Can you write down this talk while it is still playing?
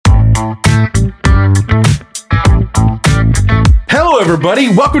Hello,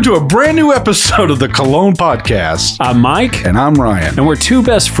 everybody. Welcome to a brand new episode of the Cologne Podcast. I'm Mike. And I'm Ryan. And we're two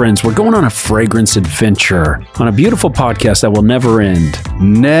best friends. We're going on a fragrance adventure on a beautiful podcast that will never end.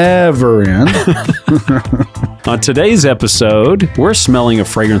 Never end. On today's episode, we're smelling a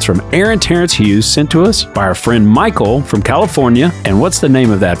fragrance from Terence Hughes sent to us by our friend Michael from California. And what's the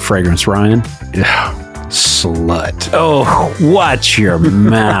name of that fragrance, Ryan? Slut. Oh, watch your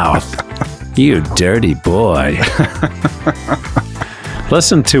mouth. You dirty boy.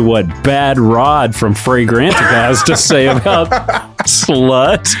 Listen to what Bad Rod from Fragrantica has to say about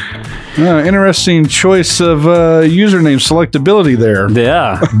Slut. Interesting choice of username selectability there.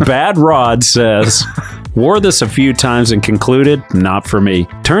 Yeah. Bad Rod says, wore this a few times and concluded, not for me.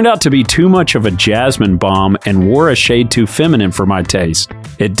 Turned out to be too much of a jasmine bomb and wore a shade too feminine for my taste.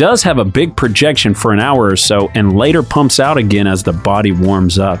 It does have a big projection for an hour or so and later pumps out again as the body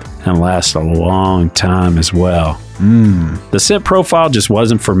warms up and lasts a long time as well. The scent profile just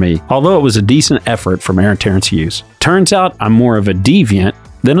wasn't for me, although it was a decent effort from Terence Hughes. Turns out I'm more of a deviant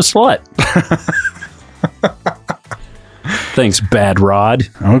than a slut. Thanks, Bad Rod.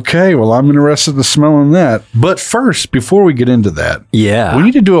 Okay, well, I'm interested in smelling that. But first, before we get into that, we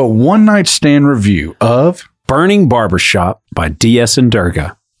need to do a one-night stand review of Burning Barbershop by DS and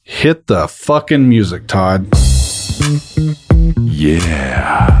Durga. Hit the fucking music, Todd.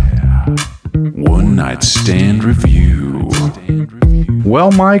 Yeah. One night stand review.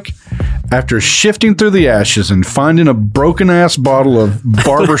 Well, Mike, after shifting through the ashes and finding a broken-ass bottle of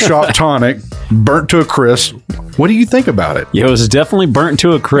barbershop tonic burnt to a crisp, what do you think about it? Yeah, it was definitely burnt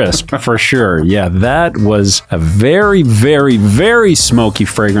to a crisp, for sure. Yeah, that was a very, very, very smoky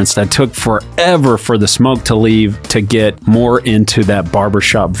fragrance that took forever for the smoke to leave to get more into that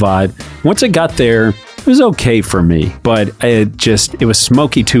barbershop vibe. Once it got there, it was okay for me, but it was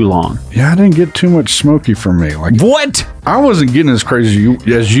smoky too long. Yeah, I didn't get too much smoky for me. Like, what? I wasn't getting as crazy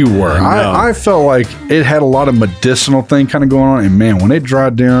as you were. I felt like it had a lot of medicinal thing kind of going on, and man, when it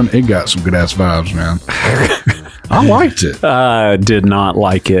dried down, it got some good ass vibes, man. I liked it. I did not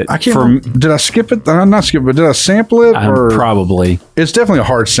like it. I can't. Did I skip it? Not skip it, but did I sample it? Probably. It's definitely a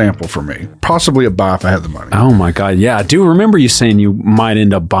hard sample for me. Possibly a buy if I had the money. Oh my God. Yeah, I do remember you saying you might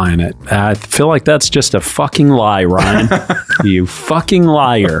end up buying it. I feel like that's just a fucking lie, Ryan. You fucking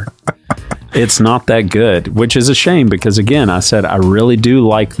liar. It's not that good, which is a shame because, again, I said I really do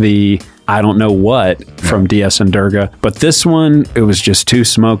like the I don't know what from DS and Durga, but this one, it was just too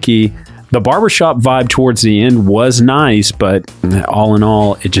smoky. The barbershop vibe towards the end was nice, but all in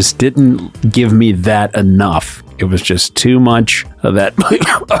all, it just didn't give me that enough. It was just too much of that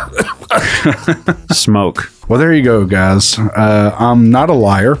smoke. Well, there you go, guys. I'm not a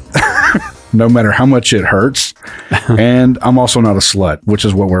liar, no matter how much it hurts. And I'm also not a slut, which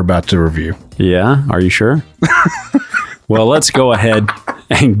is what we're about to review. Yeah? Are you sure? Well, let's go ahead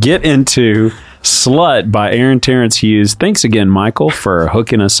and get into Slut by Terence Hughes. Thanks again, Michael, for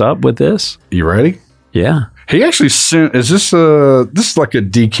hooking us up with this. You ready? Yeah. He actually sent, this is like a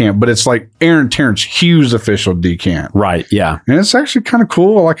decant, but it's like Terence Hughes official decant. Right, yeah. And it's actually kind of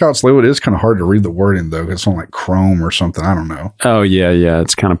cool. I like how it's labeled. It is kind of hard to read the wording, though. It's on like chrome or something. I don't know. Oh, yeah.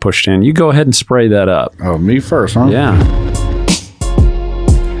 It's kind of pushed in. You go ahead and spray that up. Oh, me first, huh? Yeah.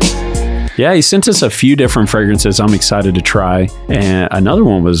 Yeah, he sent us a few different fragrances I'm excited to try. And another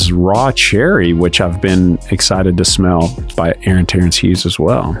one was Raw Cherry, which I've been excited to smell by Terence Hughes as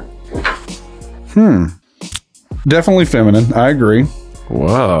well. Definitely feminine. I agree.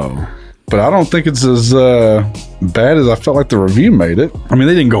 Whoa. But I don't think it's as bad as I felt like the review made it. I mean,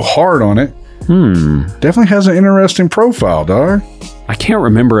 they didn't go hard on it. Definitely has an interesting profile, dog. I can't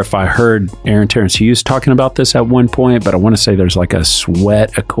remember if I heard Terence Hughes talking about this at one point, but I want to say there's like a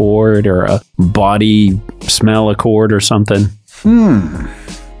sweat accord or a body smell accord or something.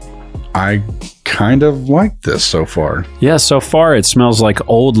 I kind of like this so far. Yeah, so far it smells like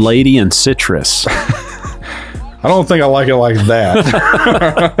old lady and citrus. I don't think I like it like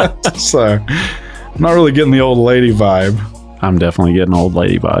that. So, I'm not really getting the old lady vibe. I'm definitely getting old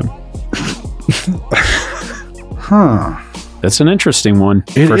lady vibe. That's an interesting one,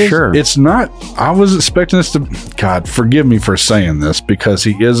 for sure. It's not, I was expecting this to, God, forgive me for saying this, because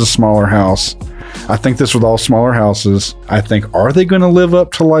he is a smaller house. I think this with all smaller houses. I think, are they going to live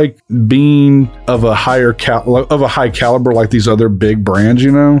up to like being of a higher of a high caliber like these other big brands,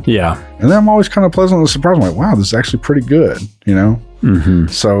 you know? Yeah. And then I'm always kind of pleasantly surprised. I'm like, wow, this is actually pretty good, you know? Mm-hmm.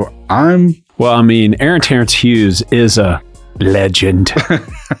 So well, I mean, Terence Hughes is a legend.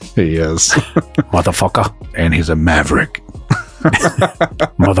 He is. Motherfucker. And he's a maverick.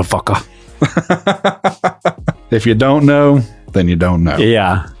 Motherfucker. If you don't know, then you don't know.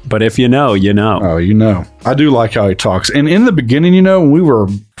 Yeah. But if you know, you know. Oh, you know. I do like how he talks. And in the beginning, when we were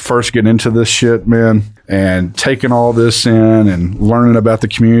first getting into this shit, man, and taking all this in and learning about the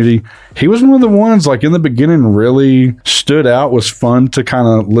community, he was one of the ones, like, in the beginning really stood out, was fun to kind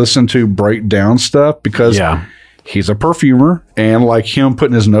of listen to break down stuff because he's a perfumer, and like him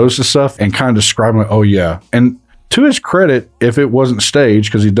putting his nose to stuff and kind of describing, like, oh, yeah. And to his credit, if it wasn't staged,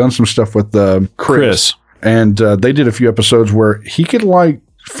 because he'd done some stuff with Chris. And they did a few episodes where he could, like,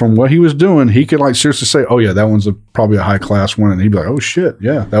 from what he was doing, he could, like, seriously say, oh, yeah, that one's probably a high-class one. And he'd be like, oh, shit,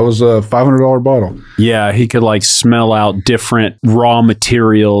 yeah, that was a $500 bottle. Yeah, he could, like, smell out different raw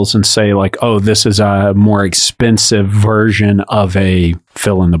materials and say, like, oh, this is a more expensive version of a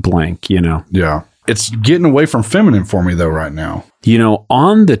fill-in-the-blank, Yeah. It's getting away from feminine for me, though, right now.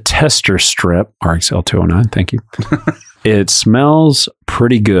 On the tester strip, RXL209, thank you, it smells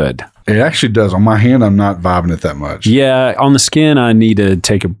pretty good. It actually does. On my hand, I'm not vibing it that much. Yeah, on the skin, I need to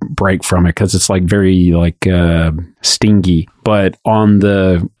take a break from it because it's like very like stingy. But on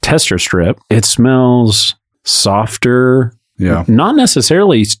the tester strip, it smells softer. Yeah. Not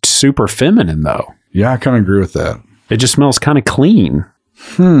necessarily super feminine, though. Yeah, I kind of agree with that. It just smells kind of clean.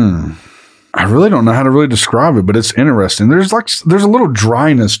 I really don't know how to really describe it, but it's interesting. There's a little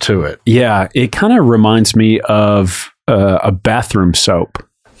dryness to it. Yeah, it kind of reminds me of a bathroom soap.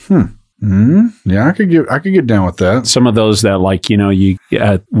 Yeah, I could get down with that. Some of those that, like, you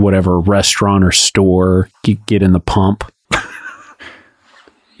at whatever restaurant or store, you get in the pump.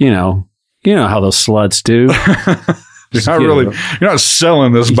 You know how those sluts do. You're not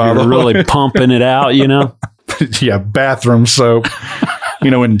selling this, by the way. You're really pumping it out, Yeah, bathroom soap.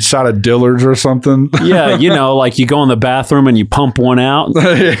 Inside of Dillard's or something. Yeah, like you go in the bathroom and you pump one out.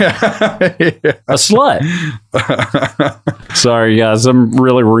 A slut. Sorry, guys. I'm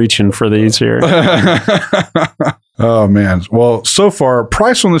really reaching for these here. Oh, man. Well, so far,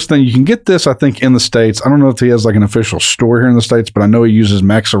 price on this thing, you can get this, I think, in the States. I don't know if he has like an official store here in the States, but I know he uses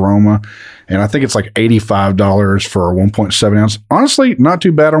Max Aroma, and I think it's like $85 for a 1.7 ounce. Honestly, not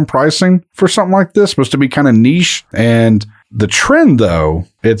too bad on pricing for something like this. Supposed to be kind of niche, and the trend, though,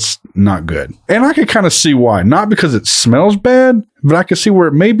 it's not good. And I can kind of see why. Not because it smells bad, but I can see where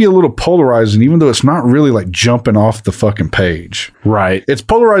it may be a little polarizing, even though it's not really like jumping off the fucking page. Right. It's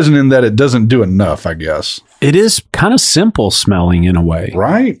polarizing in that it doesn't do enough, I guess. It is kind of simple smelling in a way.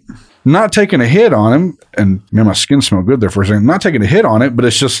 Right. Not taking a hit on him, and man, my skin smelled good there for a second. Not taking a hit on it, but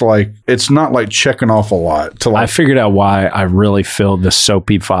it's just like, it's not like checking off a lot. I figured out why I really feel the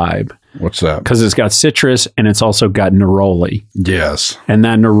soapy vibe. What's that? Because it's got citrus and it's also got neroli. Yes. And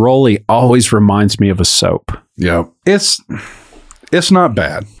that neroli always reminds me of a soap. Yeah. It's not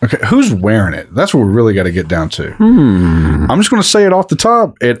bad. Okay. Who's wearing it? That's what we really got to get down to. I'm just going to say it off the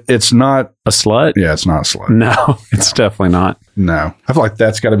top. It's not a slut. Yeah, it's not a slut. No, it's definitely not. No. I feel like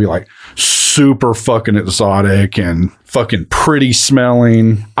that's got to be like super fucking exotic and fucking pretty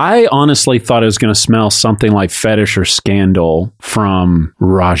smelling. I honestly thought it was going to smell something like Fetish or Scandal from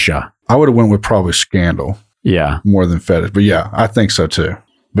Raja. I would have went with probably Scandal. Yeah. More than Fetish. But yeah, I think so too.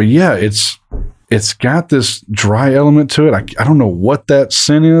 But yeah, it's got this dry element to it. I don't know what that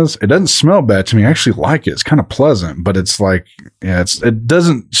scent is. It doesn't smell bad to me. I actually like it. It's kind of pleasant, but it's like, yeah, it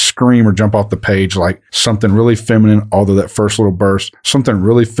doesn't scream or jump off the page like something really feminine, although that first little burst, something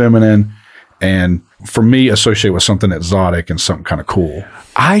really feminine, and for me, associate with something exotic and something kind of cool.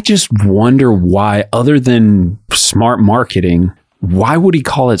 I just wonder why, other than smart marketing, why would he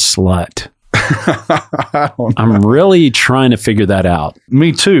call it Slut? I'm really trying to figure that out.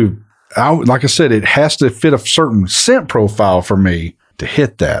 Me too. Like I said, it has to fit a certain scent profile for me to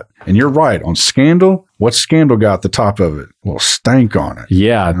hit that. And you're right. On Scandal, what's Scandal got at the top of it? A little stank on it.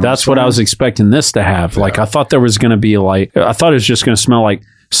 Yeah, you know that's what I was expecting this to have. Yeah. Like, I thought there was going to be I thought it was just going to smell like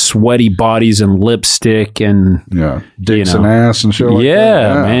sweaty bodies and lipstick and dicks and ass and shit like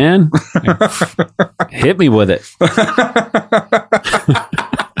that. Man. Hit me with it.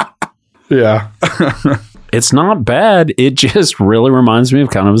 Yeah. It's not bad. It just really reminds me of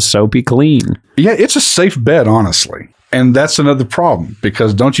kind of a soapy clean. Yeah, it's a safe bet, honestly. And that's another problem,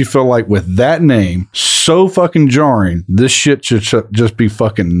 because don't you feel like with that name so fucking jarring, this shit should just be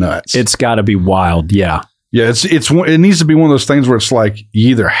fucking nuts? It's got to be wild. Yeah. Yeah, it needs to be one of those things where it's like you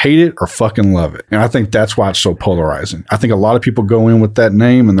either hate it or fucking love it. And I think that's why it's so polarizing. I think a lot of people go in with that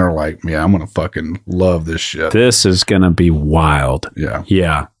name and they're like, yeah, I'm going to fucking love this shit. This is going to be wild. Yeah.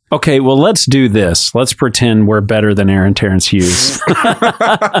 Yeah. Okay, well, let's do this. Let's pretend we're better than Aaron Terence Hughes.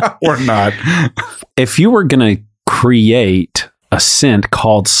 We're not. If you were going to create a scent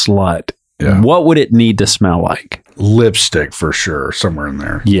called Slut, what would it need to smell like? Lipstick for sure, somewhere in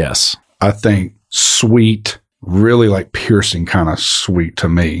there. Yes. I think sweet, really like piercing, kind of sweet to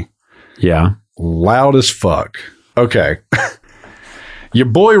me. Yeah. Loud as fuck. Okay. Your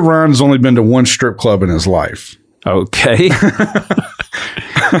boy Ron's only been to one strip club in his life. Okay.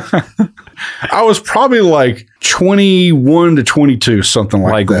 I was probably like 21 to 22, something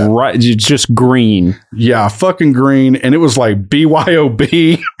like that. Right, just green. Yeah, fucking green. And it was like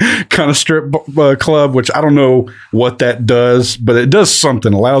BYOB kind of strip club, which I don't know what that does, but it does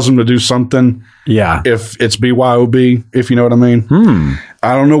something, allows them to do something. Yeah. If it's BYOB, if you know what I mean.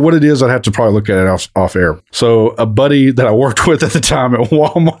 I don't know what it is. I'd have to probably look at it off air. So a buddy that I worked with at the time at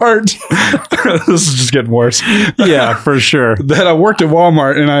Walmart, this is just getting worse. Yeah, for sure. That I worked at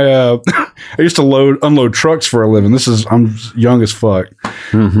Walmart, and I used to unload trucks for a living. I'm young as fuck.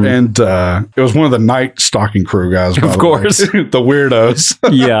 And it was one of the night stocking crew guys, by Of course. the weirdos.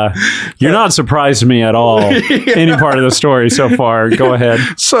 Yeah. You're not surprised me at all. Any part of the story so far. Go ahead.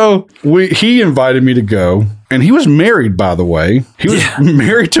 So he invited me to go. And he was married, by the way. He was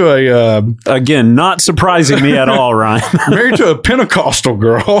married to a... Again, not surprising me at all, Ryan. married to a Pentecostal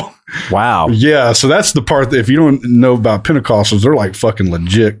girl. Wow. Yeah, so that's the part that if you don't know about Pentecostals, they're like fucking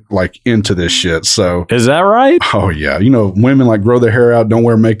legit, like into this shit. So is that right? Oh yeah, women like grow their hair out, don't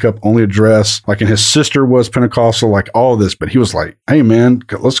wear makeup, only a dress. Like, and his sister was Pentecostal, like all of this. But he was like, "Hey man,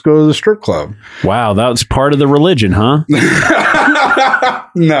 let's go to the strip club." Wow, that was part of the religion, huh?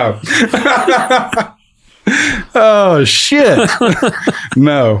 No. Oh shit.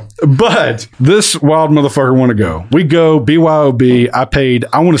 No, but this wild motherfucker want to go. We go BYOB. I paid,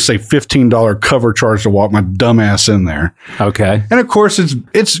 I want to say $15 cover charge to walk my dumb ass in there. Okay. And of course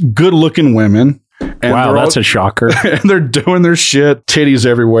it's good looking women. And wow, that's a shocker. And they're doing their shit, titties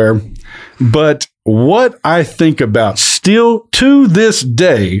everywhere. But what I think about still to this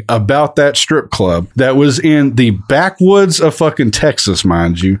day about that strip club that was in the backwoods of fucking Texas,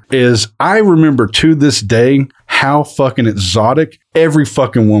 mind you, is I remember to this day how fucking exotic every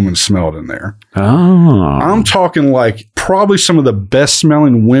fucking woman smelled in there. Oh. I'm talking like probably some of the best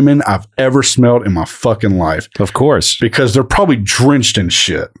smelling women I've ever smelled in my fucking life. Of course. Because they're probably drenched in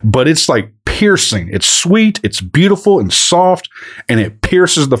shit. But it's like piercing. It's sweet, it's beautiful and soft, and it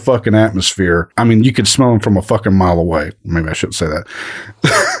pierces the fucking atmosphere. I mean, you could smell them from a fucking mile away. Maybe I shouldn't say that.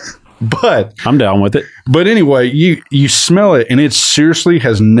 But I'm down with it. But anyway, you smell it, and it seriously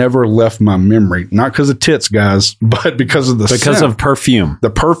has never left my memory. Not because of tits, guys, but because of of perfume. The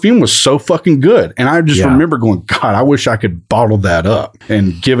perfume was so fucking good, and I just remember going, God, I wish I could bottle that up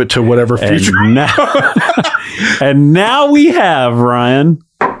and give it to whatever future. And now we have, Ryan,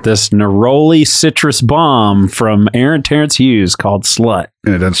 this neroli citrus bomb from Terence Hughes called Slut.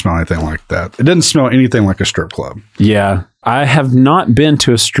 And it doesn't smell anything like that. It doesn't smell anything like a strip club. Yeah. I have not been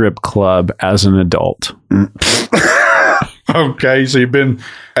to a strip club as an adult. Okay, so you've been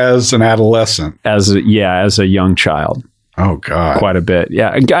as an adolescent. As a young child. Oh, God. Quite a bit.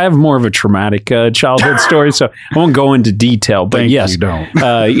 Yeah. I have more of a traumatic childhood story, so I won't go into detail. But yes, you don't.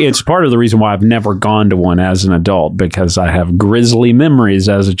 It's part of the reason why I've never gone to one as an adult, because I have grisly memories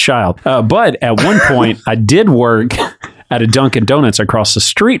as a child. But at one point, I did work at a Dunkin' Donuts across the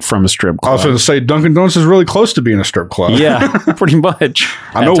street from a strip club. I was going to say Dunkin' Donuts is really close to being a strip club. Yeah, pretty much.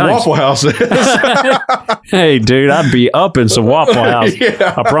 I know Waffle House is. Hey, dude, I'd be up in some Waffle House.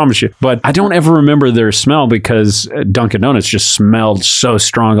 Yeah. I promise you. But I don't ever remember their smell because Dunkin' Donuts just smelled so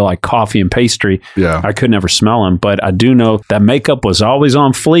strong, like coffee and pastry. Yeah. I could never smell them. But I do know that makeup was always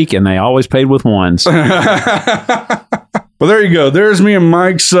on fleek, and they always paid with ones. Well, there you go. There's me and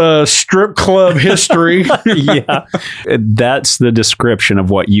Mike's strip club history. Yeah. That's the description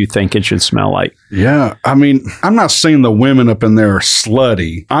of what you think it should smell like. Yeah. I mean, I'm not saying the women up in there are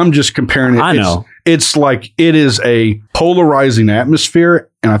slutty. I'm just comparing it. I know. It's like it is a polarizing atmosphere,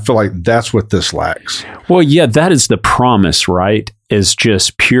 and I feel like that's what this lacks. Well, yeah, that is the promise, right? Is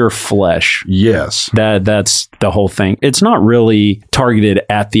just pure flesh. Yes. That's the whole thing. It's not really targeted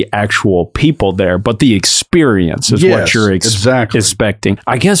at the actual people there, but the experience is what you're expecting.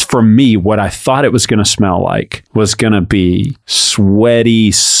 I guess for me, what I thought it was going to smell like was going to be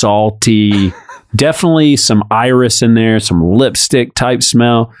sweaty, salty, definitely some iris in there, some lipstick type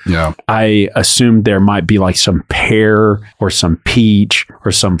smell. Yeah. I assumed there might be like some pear or some peach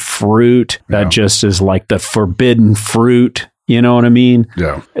or some fruit that just is like the forbidden fruit. You know what I mean?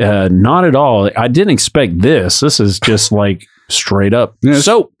 Yeah. Not at all. I didn't expect this. This is just like straight up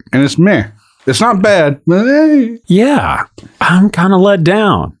soap. And it's meh. It's not bad, but hey. Yeah. I'm kind of let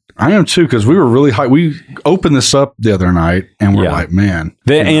down. I am too, because we were really high. We opened this up the other night, and we're like, man.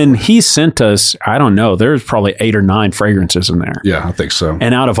 And he sent us, I don't know, there's probably 8 or 9 fragrances in there. Yeah, I think so.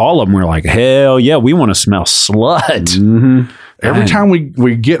 And out of all of them, we're like, hell yeah, we want to smell Slut. Mm-hmm. Every time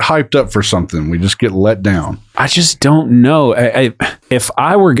we get hyped up for something, we just get let down. I just don't know. If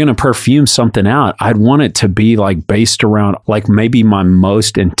I were going to perfume something out, I'd want it to be like based around like maybe my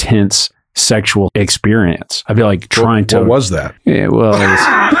most intense sexual experience. I'd be like trying to. What was that? Yeah, well, it was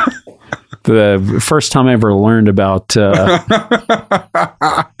the first time I ever learned about.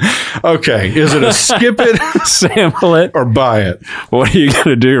 Okay, is it a skip it, sample it, or buy it? What are you going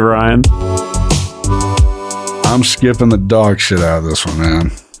to do, Ryan? I'm skipping the dog shit out of this one,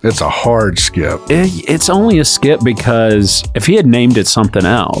 man. It's a hard skip. It's only a skip because if he had named it something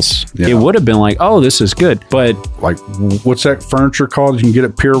else, it would have been like, oh, this is good. But like, what's that furniture called? You can get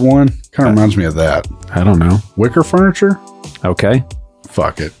at Pier 1? Kind of reminds me of that. I don't know. Wicker furniture? Okay.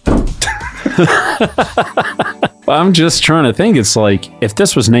 Fuck it. I'm just trying to think. It's like, if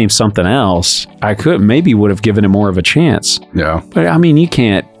this was named something else, I maybe would have given it more of a chance. Yeah. But I mean, you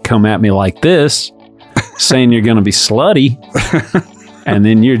can't come at me like this saying you're going to be slutty. And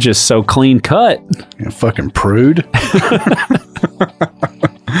then you're just so clean cut. You fucking prude.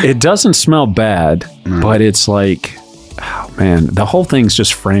 It doesn't smell bad, but it's like, oh man, the whole thing's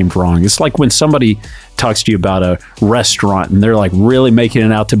just framed wrong. It's like when somebody talks to you about a restaurant and they're like really making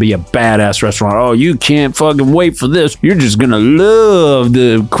it out to be a badass restaurant. Oh, you can't fucking wait for this. You're just going to love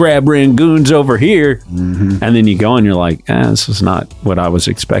the crab rangoons over here. Mm-hmm. And then you go and you're like, this is not what I was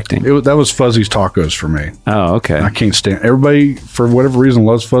expecting. That was Fuzzy's Tacos for me. Oh, okay. I can't stand everybody for whatever reason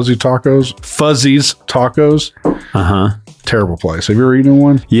loves Fuzzy's Tacos. Uh-huh. Terrible place. Have you ever eaten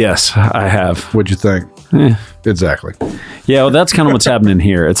one? Yes, I have. What'd you think? Exactly. Yeah, well, that's kind of what's happening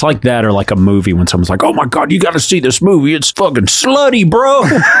here. It's like that or like a movie when someone's like, oh my God, you got to see this movie. It's fucking slutty, bro.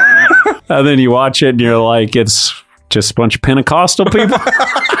 And then you watch it and you're like, it's just a bunch of Pentecostal people.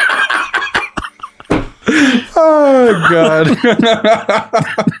 Oh, God.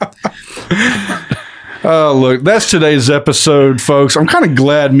 Oh, look, that's today's episode, folks. I'm kind of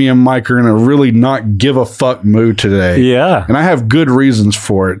glad me and Mike are in a really not give a fuck mood today. Yeah. And I have good reasons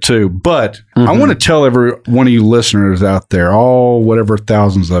for it, too. But I want to tell every one of you listeners out there, all whatever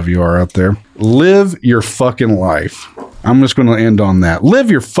thousands of you are out there, live your fucking life. I'm just going to end on that.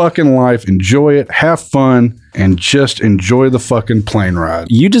 Live your fucking life. Enjoy it. Have fun. And just enjoy the fucking plane ride.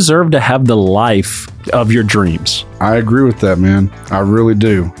 You deserve to have the life of your dreams. I agree with that, man. I really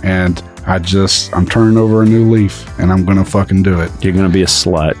do. And I'm turning over a new leaf and I'm going to fucking do it. You're going to be a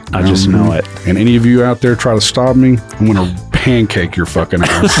slut. I just know it. And any of you out there try to stop me, I'm going to pancake your fucking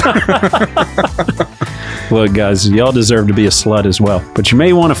ass. Look, guys, y'all deserve to be a slut as well. But you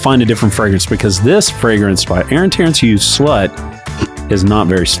may want to find a different fragrance because this fragrance by Aaron Terence Hughes, Slut, is not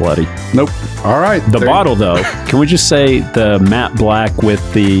very slutty. Nope. All right. The bottle, though, can we just say the matte black with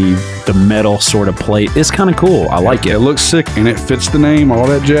the metal sort of plate is kind of cool. I like it. It looks sick and it fits the name, all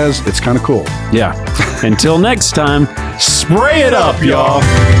that jazz. It's kind of cool. Yeah. Until next time, spray it up, y'all.